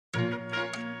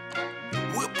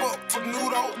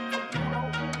go.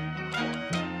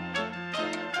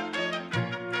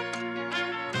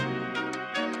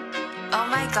 Oh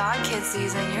my god,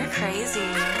 Thekidszn, you're crazy.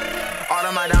 All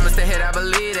of my diamonds to hit, I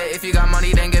believe it. If you got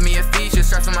money, then give me a feature.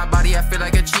 Straps on my body, I feel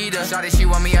like a cheetah. Shawty, she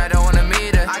want me, I don't wanna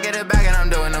meet her. I get it back and I'm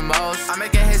doing the most. I'm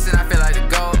making hits and I feel like the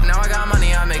GOAT. Now I got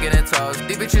money, I'm making it toast.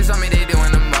 These bitches on me, they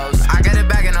doing the most. I get it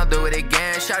back and I'll do it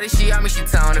again. Shawty, she on me, she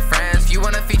telling her friends. If you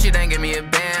want a feature, then give me a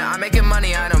band. I'm making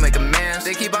money, I don't make amends.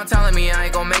 They keep on telling me I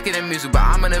ain't gon' make it in music, but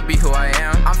I'm gonna be who I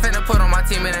am. I'm finna put on my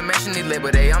team and a mission, need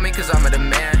label, they on me cause I'm a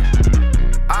demand.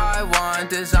 I want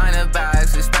designer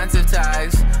bags, expensive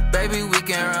tags. Baby, we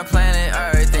can run planet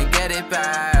Earth and get it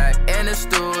back. In the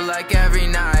stool like every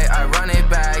night, I run it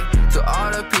back. To all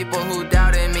the people who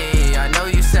doubted me, I know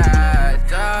you sad.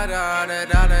 Da da da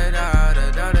da da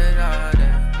da da da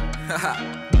da.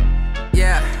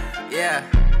 Yeah, yeah.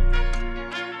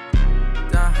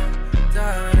 Da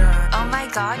da da. Oh my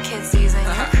god, Thekidszn,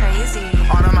 you're crazy.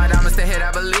 All of my diamonds to hit,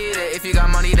 I believe it. If you got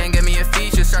money, then give me a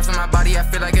feature. Straps on my body, I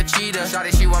feel like a cheetah.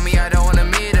 Shawty, she want me, I don't wanna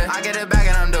meet her. I get it back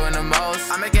and I'm doing the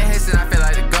most. I'm making hits and I feel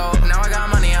like the GOAT. Now I got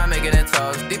money, I'm making it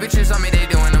toast. These bitches on me, they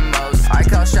doing the most. I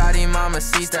call Shawty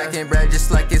Mamacita, stacking bread just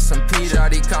like it's some pita.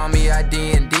 Shawty call me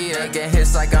ID&D, making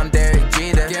hits like I'm Derek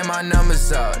Jeter. Get my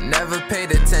numbers up, never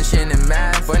paid attention in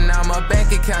math, but now my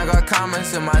bank account got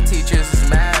comments and my teachers is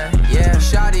mad. Yeah,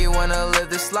 Shawty wanna live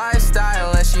this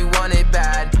lifestyle and she want it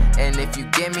bad. And if you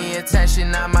give me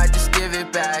attention, I might just give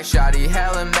it back. Shawty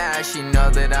hella mad, she know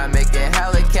that I make it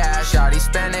hella cash. Shawty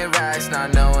spending racks,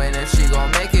 not knowing if she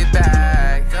gon' make it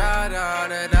back. Da da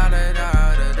da da da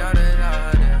da da da da.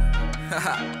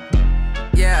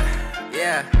 Yeah,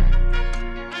 yeah.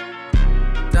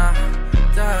 Da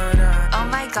da da. Oh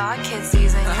my god,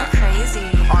 Thekidszn, you're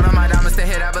crazy. All of my diamonds to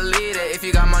hit, I believe it. If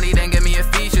you got money, then give me a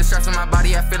feature. Straps on my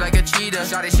body, I feel like a cheetah.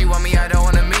 Shawty, she want me, I don't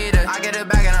wanna meet her. I get it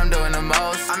back and I'm doing the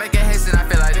most. I'm making hits and I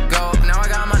feel like the GOAT. Now I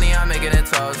got money, I'm making it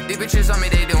toast. These bitches on me,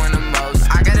 they doing the most.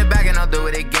 I get it back and I'll do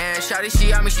it again. Shawty,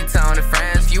 she on me, she telling her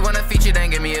friends. If you want a feature, then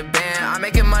give me a band. I'm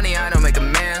making money, I don't make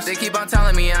amends. They keep on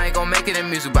telling me I ain't gon' make it in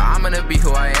music, but I'm gonna be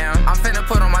who I am. I'm finna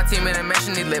put on my team and a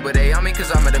mission, need label, they on me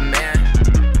cause I'm a demand.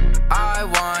 I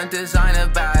want designer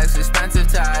bags, expensive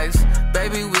tags.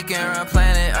 Baby, we can run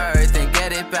planet Earth and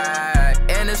get it back.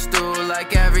 In the stool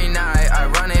like every night, I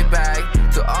run it back.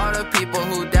 To all the people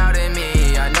who doubted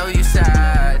me, I know you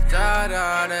sad. Da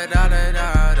da da da da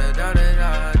da da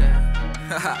da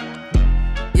da.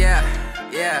 Yeah,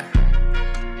 yeah.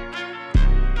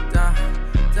 Da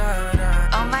da da.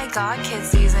 Oh my god,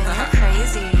 Thekidszn, you're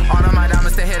crazy. All of my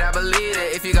diamonds to hit, I believe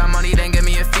it. If you got money, then give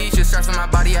me a feature. Straps on my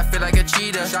body, I feel like a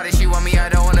cheetah. Shawty, she want me, I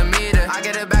don't wanna meet her. I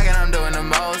get it back and I'm doing the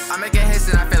most. I'm making hits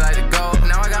and I feel like the GOAT.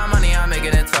 Now I got money, I'm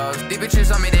making it toast. These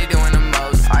bitches on me, they doing the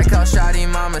most. I call Shawty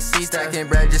Mamacita, stacking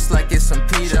bread just like it's some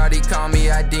pita. Shawty call me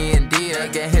ID&D,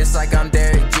 making hits like I'm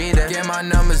Derek Jeter. Get my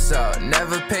numbers up,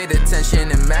 never paid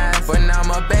attention in math, but now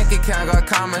my bank account got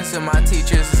comments and my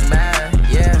teachers is mad.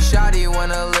 Yeah, Shawty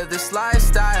wanna live this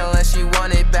lifestyle and she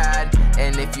want it bad.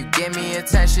 And if you give me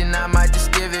attention, I might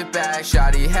just give it back.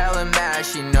 Shawty hella mad,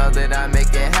 she know that I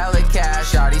make it hella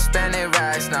cash. Shawty spending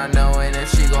racks, not knowing if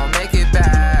she gon' make it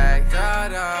back. Da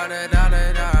da da da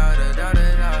da da da da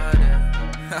da.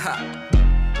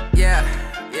 Yeah,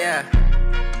 yeah.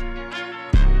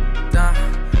 Da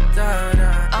da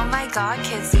da. Oh my god,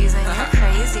 Thekidszn, you're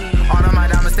crazy. All of my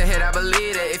diamonds to hit, I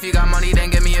believe it. If you got money, then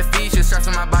give me a feature. Straps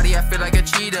on my body, I feel like a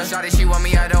cheetah. Shawty, she want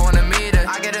me, I don't wanna meet her.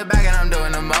 I get it back and I'm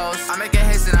doing the most. I'm making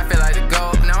hits and I feel like the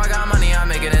GOAT. Now I got money, I'm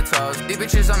making it toast. These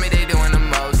bitches on me, they